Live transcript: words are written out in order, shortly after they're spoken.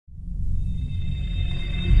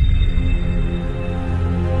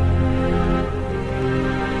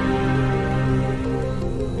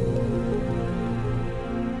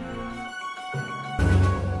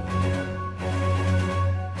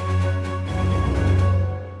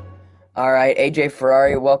All right, AJ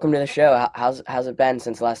Ferrari, welcome to the show. How's it been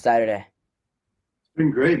since last Saturday? It's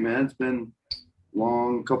been great, man. It's been a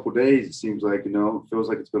long couple days. It seems like, it feels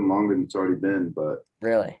like it's been longer than it's already been. But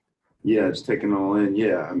Really? yeah, just taking it all in.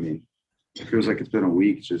 Yeah, I mean, it feels like it's been a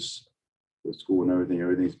week just with school and everything.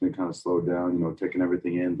 Everything's been kind of slowed down, taking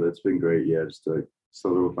everything in. But it's been great. Yeah, just to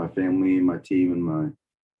celebrate with my family, my team, and my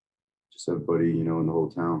just everybody, in the whole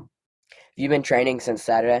town. Have you been training since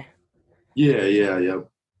Saturday? Yeah, yeah, yeah.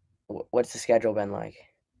 What's the schedule been like?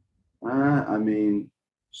 I mean,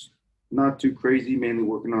 not too crazy. Mainly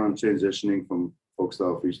working on transitioning from folk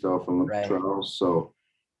style, freestyle, from Olympic Right, trials. So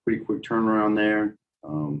pretty quick turnaround there.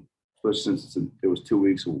 Especially since it was 2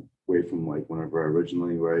 weeks away from like whenever I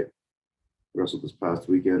originally wrestled this past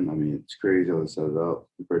weekend. I mean, it's crazy how they set it up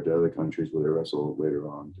compared to other countries where they wrestle later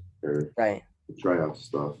on to prepare right. the tryouts and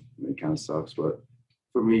stuff. I mean, it kind of sucks, but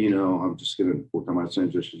for me, I'm just gonna work on my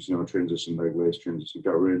transitions. Transition leg raise, transition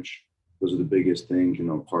gut wrench. Those are the biggest things.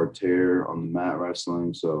 Parterre on the mat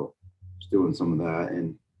wrestling. So just doing some of that,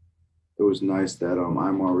 and it was nice that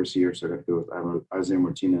Imar was here, so I got to go with Isaiah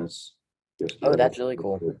Martinez Oh, yesterday. that's really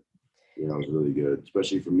cool. Yeah, that was really good,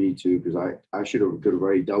 especially for me too, because I should have could have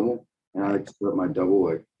already double, and I like to set my double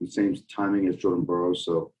like the same timing as Jordan Burroughs,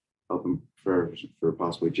 so helping for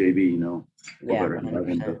possibly JB. What Yeah, better than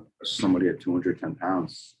having 100%. somebody at 210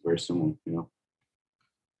 pounds, very similar.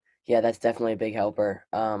 Yeah, that's definitely a big helper.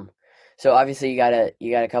 So obviously you got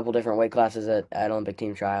a couple different weight classes at Olympic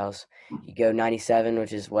team trials. You go 97,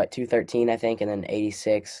 which is what 213, I think, and then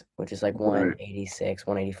 86, which is like Right. 186,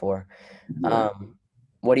 184. Yeah.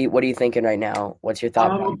 What are you thinking right now? What's your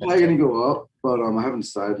thought I'm process probably there? gonna go up, but I haven't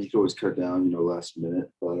decided. You can always cut down, last minute.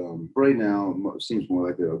 But right now, it seems more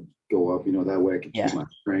likely to go up. That way I can keep Yeah. my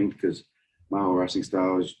strength because my whole wrestling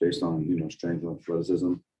style is based on strength and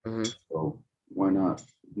athleticism. Hmm. So why not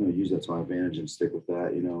use that to my advantage and stick with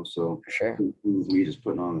that? So For sure. me just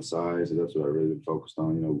putting on the size, and that's what I really been focused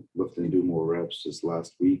on. Lifting, do more reps this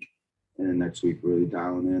last week, and then next week really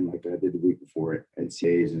dialing in like I did the week before at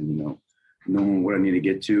NCAAs, and knowing what I need to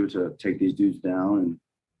get to take these dudes down and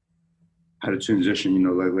how to transition,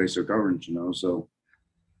 leg laser coverage, so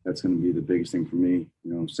that's going to be the biggest thing for me.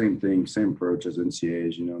 Same thing, same approach as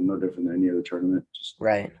NCAAs, no different than any other tournament. Just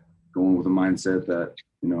Right. going with a mindset that,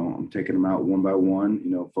 I'm taking them out one by one,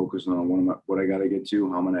 focusing on what I got to get to,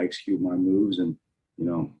 how I'm going to execute my moves. And,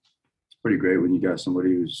 it's pretty great when you got somebody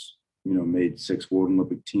who's, made 6 World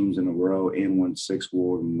Olympic teams in a row and won 6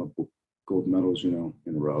 World Olympic gold medals, in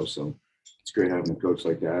a row. So it's great having a coach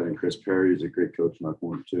like that. And Chris Perry is a great coach in my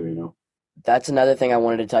corner too. That's another thing I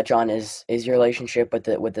wanted to touch on is your relationship with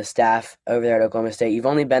the staff over there at Oklahoma State. You've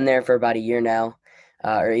only been there for about a year now,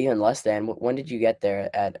 or even less than. When did you get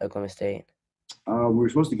there at Oklahoma State? We were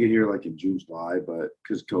supposed to get here like in June, July, but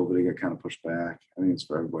because of COVID, it got kind of pushed back. I think it's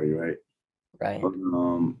for everybody, right? Right.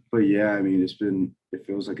 But yeah, I mean, it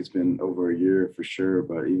feels like it's been over a year for sure.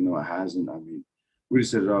 But even though it hasn't, I mean, we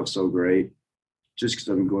just hit it off so great. Just because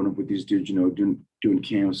I've been going up with these dudes, doing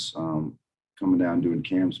camps, coming down doing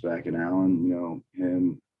camps back in Allen.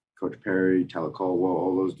 Him, Coach Perry, Tyler Caldwell,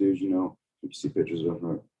 all those dudes. You can see pictures of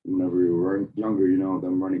them whenever we were younger.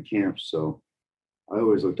 Them running camps. So I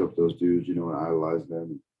always looked up those dudes, and idolized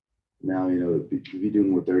them. Now, to be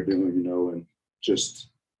doing what they're doing, and just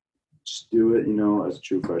just do it, as a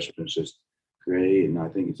true freshman. It's just great. And I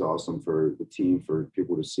think it's awesome for the team, for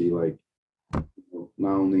people to see, like,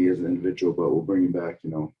 not only as an individual, but we're bringing back,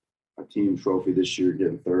 a team trophy this year,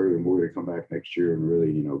 getting third, and we're going to come back next year and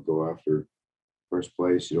really, go after first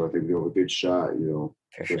place. I think we have a good shot, For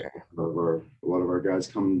especially sure. a lot of our guys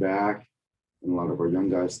coming back and a lot of our young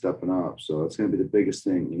guys stepping up. So it's going to be the biggest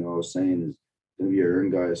thing, I was saying is going to be our young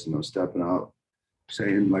guys, stepping up,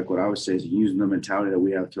 saying like what I would say is using the mentality that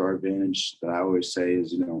we have to our advantage. That I always say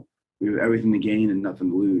is, we have everything to gain and nothing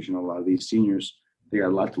to lose. A lot of these seniors, they got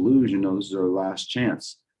a lot to lose. This is our last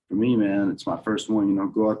chance. For me, man, it's my first one.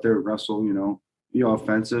 Go out there, wrestle. Be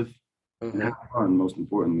offensive and Hmm. have fun. Most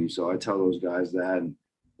importantly, so I tell those guys that, and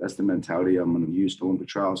that's the mentality I'm going to use to Olympic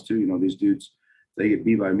trials too. These dudes, if they get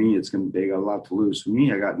beat by me, they got a lot to lose. For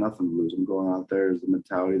me, I got nothing to lose. I'm going out there as the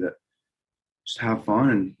mentality that just have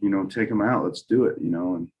fun and take them out. Let's do it.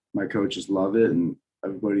 And my coaches love it, and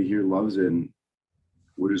everybody here loves it, and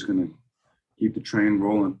we're just gonna keep the train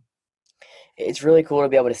rolling. It's really cool to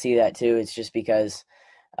be able to see that too. It's just because,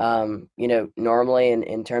 normally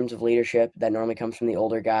in terms of leadership, that normally comes from the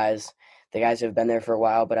older guys, the guys who have been there for a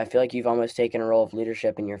while. But I feel like you've almost taken a role of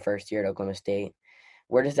leadership in your first year at Oklahoma State.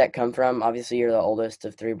 Where does that come from? Obviously, you're the oldest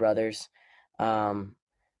of three brothers. Um,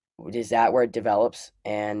 is that where it develops,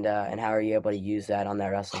 and how are you able to use that on that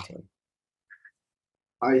wrestling team?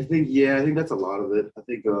 I think that's a lot of it. I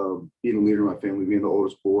think being a leader in my family, being the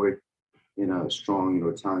oldest boy in a strong,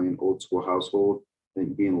 Italian old school household, I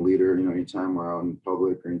think being a leader, anytime we're out in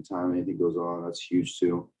public or anytime anything goes on, that's huge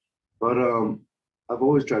too. But I've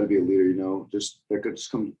always tried to be a leader, just that could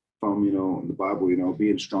just come from, the Bible,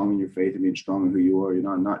 being strong in your faith and being strong in who you are,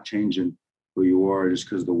 not changing who you are just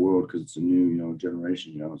because of the world, because it's a new,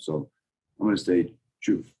 generation, So I'm going to stay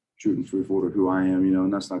true, true and truthful to who I am,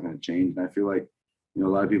 and that's not going to change. And I feel like, a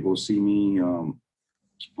lot of people see me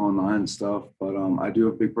online and stuff, but I do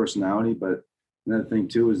have a big personality. But another thing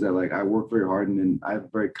too is that like I work very hard, and then I have a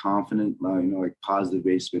very confident, like positive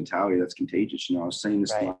based mentality that's contagious. I was saying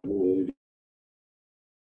this to Right. my little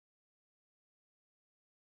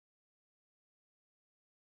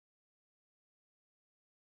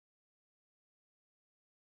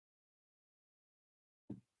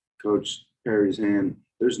coach Perry's hand.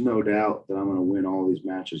 There's no doubt that I'm going to win all these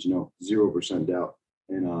matches. 0% doubt,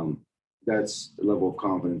 and that's the level of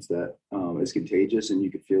confidence that is contagious, and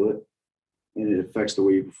you can feel it, and it affects the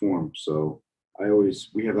way you perform. So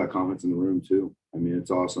we have that confidence in the room too. I mean,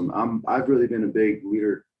 it's awesome. I've really been a big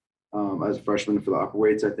leader as a freshman for the upper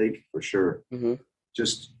weights, I think, for sure. Hmm.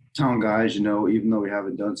 Just telling guys, even though we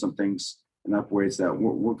haven't done some things in upper weights, that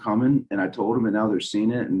we're coming. And I told them, and now they're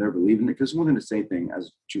seeing it and they're believing it. Because one thing to say thing as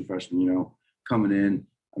a true freshman, coming in,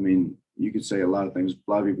 I mean, you could say a lot of things.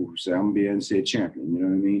 A lot of people who say, I'm going to be an NCAA champion, you know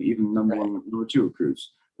what I mean? Even number Right. one, number two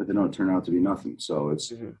recruits, but they don't turn out to be nothing. So it's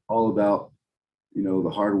Hmm. all about the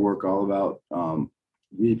hard work, all about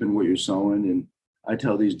reaping what you're sowing. And I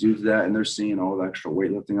tell these dudes that, and they're seeing all the extra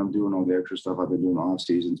weightlifting I'm doing, all the extra stuff I've been doing off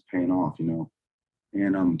seasons paying off.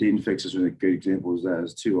 And Dayton Fix is a good example of that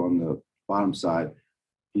as too on the bottom side.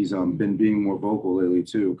 He's been being more vocal lately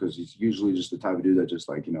too, because he's usually just the type of dude that just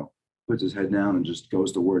like, puts his head down and just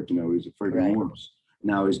goes to work. He's a friggin' Right. horse.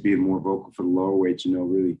 Now he's being more vocal for the lower weights,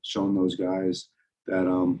 really showing those guys that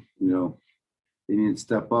they need to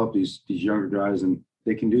step up, these younger guys, and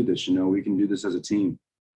they can do this. We can do this as a team.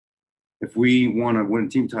 If we want to win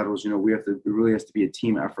team titles, it really has to be a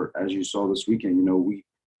team effort. As you saw this weekend, we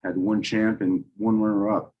had one champ and one runner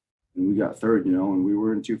up, and we got third, and we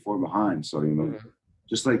weren't too far behind. So, Hmm.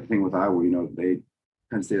 just like the thing with Iowa, they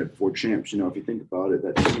Penn State had four champs. If you think about it,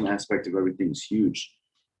 that team aspect of everything is huge.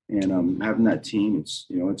 And having that team, it's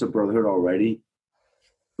a brotherhood already.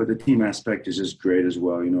 But the team aspect is just great as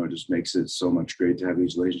well. It just makes it so much great to have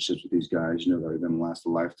these relationships with these guys, that are going to last a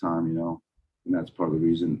lifetime. And that's part of the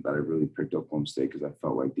reason that I really picked up Home State, because I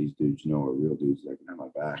felt like these dudes, are real dudes that can have my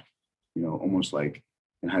back. Almost like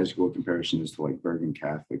in high school comparison is to like Bergen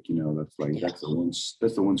Catholic. That's like Yeah. that's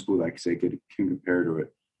the one school that I say can compare to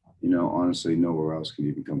it. Honestly, nowhere else can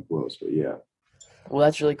even come close. But yeah, Well,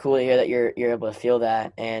 that's really cool to hear that you're able to feel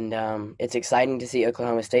that, and it's exciting to see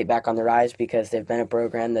Oklahoma State back on the rise because they've been a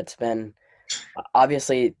program that's been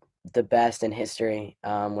obviously the best in history,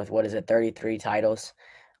 with what is it, 33 titles,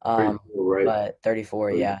 34, right? but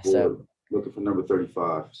 34, yeah. So 34, looking for number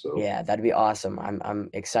 35. So yeah, that'd be awesome. I'm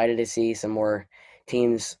excited to see some more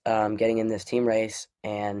teams getting in this team race,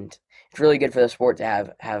 and it's really good for the sport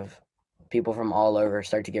to have people from all over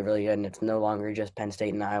start to get really good, and it's no longer just Penn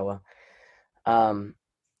State and Iowa. Um,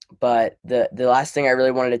 but the last thing I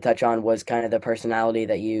really wanted to touch on was kind of the personality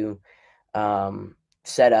that you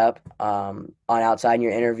set up on outside in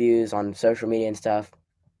your interviews on social media and stuff.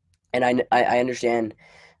 And I understand,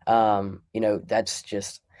 that's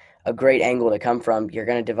just a great angle to come from. You're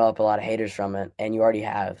going to develop a lot of haters from it, and you already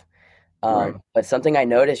have. right, But something I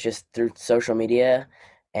noticed just through social media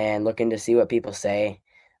and looking to see what people say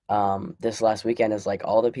this last weekend is like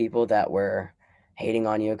all the people that were hating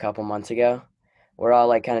on you a couple months ago, we're all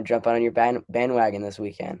like kind of jumping on your bandwagon this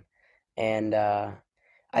weekend. And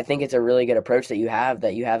I think it's a really good approach that you have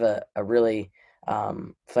a really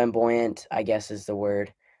flamboyant, I guess is the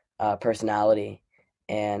word, personality,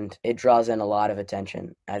 and it draws in a lot of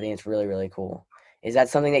attention. I think it's really, really cool. Is that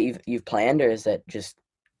something that you've planned, or is that just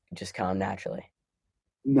come naturally?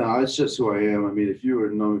 no, it's just who I am. I mean, if you were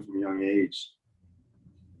to know me from a young age,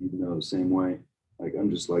 you'd know the same way. Like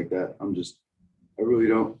I'm just like that. I really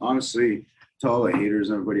don't honestly, to all the haters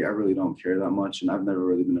and everybody, I really don't care that much. And I've never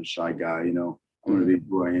really been a shy guy. I'm gonna Hmm. be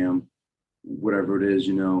who I am, whatever it is.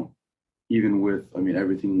 Even with, I mean,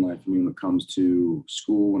 everything in life. I mean, when it comes to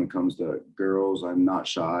school, when it comes to girls, I'm not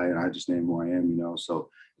shy, and I just name who I am. So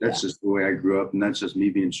Yeah. that's just the way I grew up, and that's just me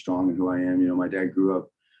being strong and who I am. My dad grew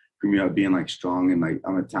me up being like strong, and like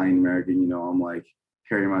I'm Italian American. I'm like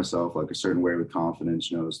carrying myself like a certain way with confidence.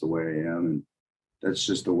 That's the way I am, and that's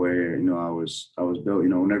just the way I was built.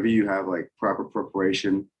 Whenever you have like proper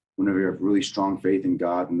preparation, whenever you have really strong faith in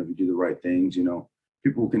God, whenever you do the right things,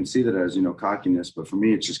 people can see that as, cockiness, but for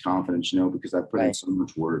me, it's just confidence, because I put in Right. so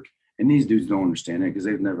much work. And these dudes don't understand it because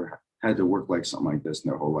they've never had to work like something like this in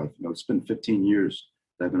their whole life. It's been 15 years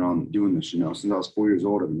that I've been on doing this, since I was 4 years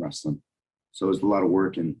old, I've been wrestling. So it was a lot of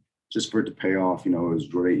work, and just for it to pay off, it was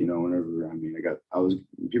great, whenever,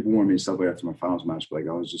 people wanted me to celebrate after my finals match, but like,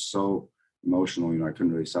 I was just so emotional, I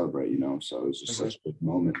couldn't really celebrate, so it was just Hmm. such a big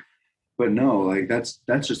moment. But no, like that's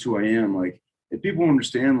just who I am. Like if people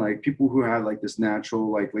understand, like people who have like this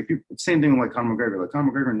natural, like people, same thing like Conor McGregor. Like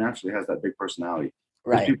Conor McGregor naturally has that big personality.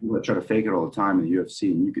 There's Right. people that try to fake it all the time in the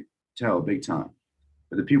UFC, and you could tell big time.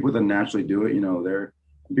 But the people that naturally do it, they're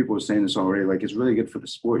people are saying this already. Like it's really good for the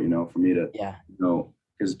sport, for me to, Yeah.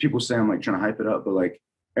 because people say I'm like trying to hype it up, but like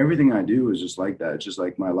everything I do is just like that. It's just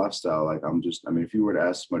like my lifestyle. Like if you were to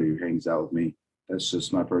ask somebody who hangs out with me, that's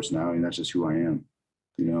just my personality, and that's just who I am,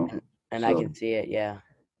 you know. And I So can see it. Yeah.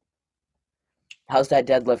 How's that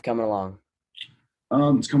deadlift coming along?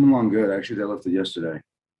 it's coming along good. Actually, I lifted yesterday.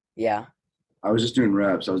 Yeah. I was just doing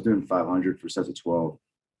reps. I was doing 500 for sets of 12,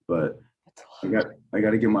 but That's I a lot. got I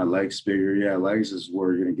got to get my legs bigger. Yeah, legs is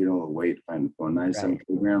where you're gonna get all the weight on 97 Right.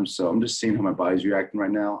 kilograms. So I'm just seeing how my body's reacting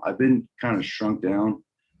right now. I've been kind of shrunk down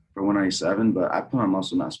for 197, but I put on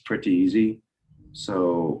muscle mass pretty easy.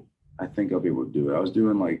 So I think I'll be able to do it. I was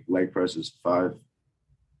doing like leg presses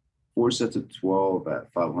 4 sets of 12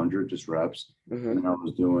 at 500, just reps. And Hmm. then I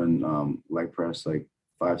was doing leg press, like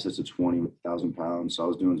 5 sets of 20 with 1,000 pounds. So I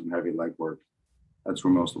was doing some heavy leg work. That's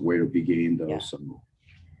where most of the weight will be gained, though. Yeah. So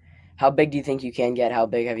How big do you think you can get? How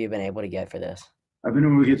big have you been able to get for this? I've been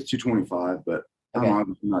able to get to 225, but I'm Okay.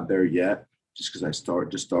 obviously not there yet just because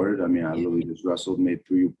just started. I mean, I Yeah. literally just wrestled, made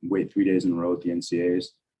 3 days in a row at the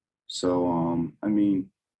NCAAs. So, I mean,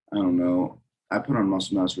 I don't know. I put on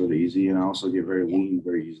muscle mass really easy, and I also get very Yeah. lean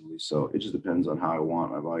very easily. So it just depends on how I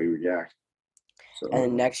want my body to react. And So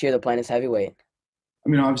then next year the plan is heavyweight. I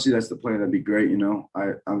mean, obviously that's the plan. That'd be great.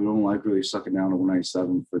 I don't like really sucking down to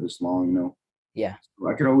 197 for this long. Yeah.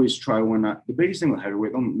 I could always try one. The biggest thing with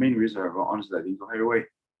heavyweight, the main reason I honestly I didn't go heavyweight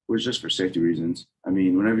was just for safety reasons. I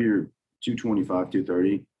mean, whenever you're 225,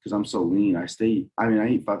 230, because I'm so lean, I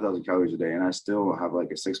eat 5,000 calories a day and I still have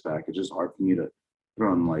like a six pack. It's just hard for me to put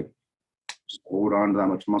on like, just hold on to that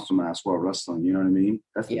much muscle mass while wrestling. You know what I mean?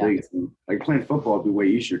 That's the Yeah. biggest thing. Like playing football would be way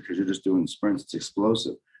easier because you're just doing sprints. It's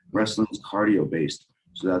explosive. Mhm. Wrestling's cardio based.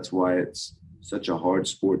 So that's why it's such a hard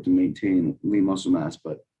sport to maintain lean muscle mass.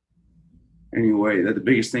 But anyway, that the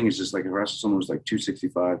biggest thing is just like if I wrestle someone who's like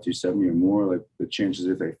 265, 270 or more, like the chances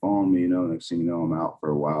if they fall on me, next thing you know, I'm out for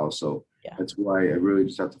a while. So Yeah. that's why I really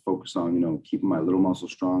just have to focus on, keeping my little muscle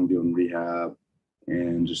strong, doing rehab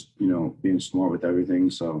and just, being smart with everything.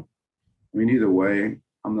 So, I mean, either way,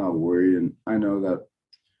 I'm not worried. And I know that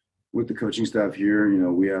with the coaching staff here,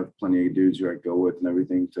 we have plenty of dudes who I go with and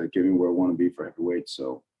everything to get me where I want to be for heavyweight.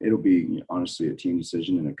 So it'll be honestly a team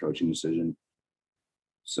decision and a coaching decision.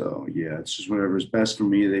 So yeah, it's just whatever's best for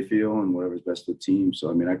me, they feel, and whatever's best for the team. So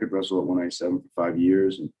I mean, I could wrestle at 197 for 5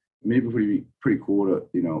 years, and maybe pretty cool to,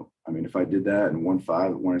 I mean, if I did that and won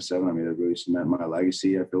five at 197, I mean, that really cement my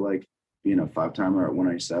legacy. I feel like being a five-timer at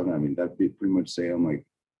 197, I mean, that'd be pretty much say I'm like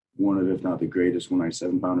one of, if not the greatest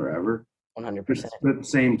 197 pounder ever. But 100%. at the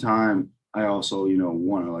same time, I also,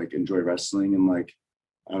 want to like enjoy wrestling and like,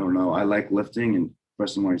 I don't know, I like lifting and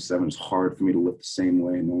wrestling 197 is hard for me to lift the same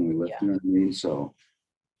way and normally lift, Yeah. you know what I mean? So,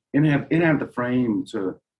 and have the frame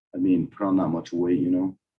to, I mean, put on that much weight.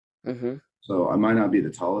 Hmm. So I might not be the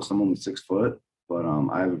tallest. I'm only 6 foot, but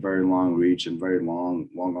I have a very long reach and very long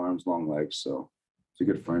arms, long legs. So it's a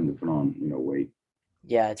good frame to put on, weight.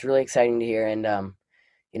 Yeah, it's really exciting to hear, and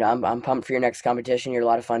I'm pumped for your next competition. You're a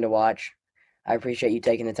lot of fun to watch. I appreciate you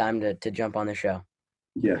taking the time to jump on the show.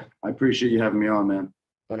 Yeah, I appreciate you having me on, man.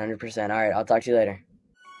 100%. All right, I'll talk to you later.